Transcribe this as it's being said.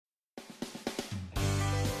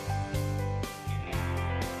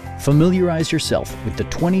Familiarize yourself with the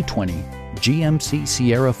 2020 GMC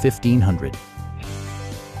Sierra 1500.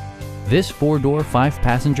 This four-door,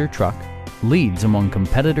 five-passenger truck leads among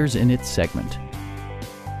competitors in its segment.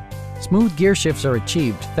 Smooth gear shifts are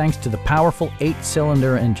achieved thanks to the powerful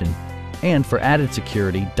 8-cylinder engine. And for added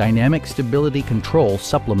security, dynamic stability control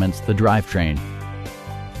supplements the drivetrain.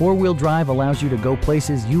 Four-wheel drive allows you to go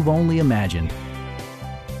places you've only imagined.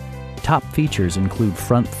 Top features include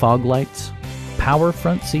front fog lights, power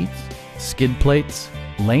front seats, skid plates,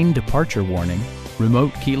 lane departure warning,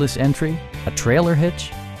 remote keyless entry, a trailer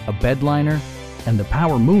hitch, a bedliner, and the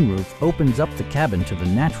power moonroof opens up the cabin to the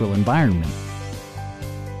natural environment.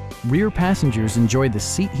 Rear passengers enjoy the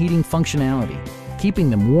seat heating functionality, keeping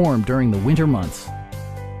them warm during the winter months.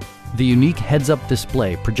 The unique heads-up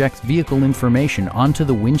display projects vehicle information onto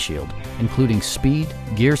the windshield, including speed,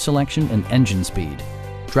 gear selection, and engine speed.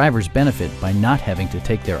 Drivers benefit by not having to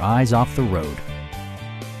take their eyes off the road.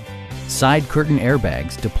 Side curtain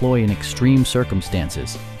airbags deploy in extreme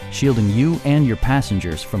circumstances, shielding you and your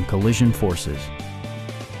passengers from collision forces.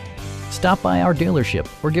 Stop by our dealership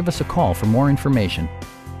or give us a call for more information.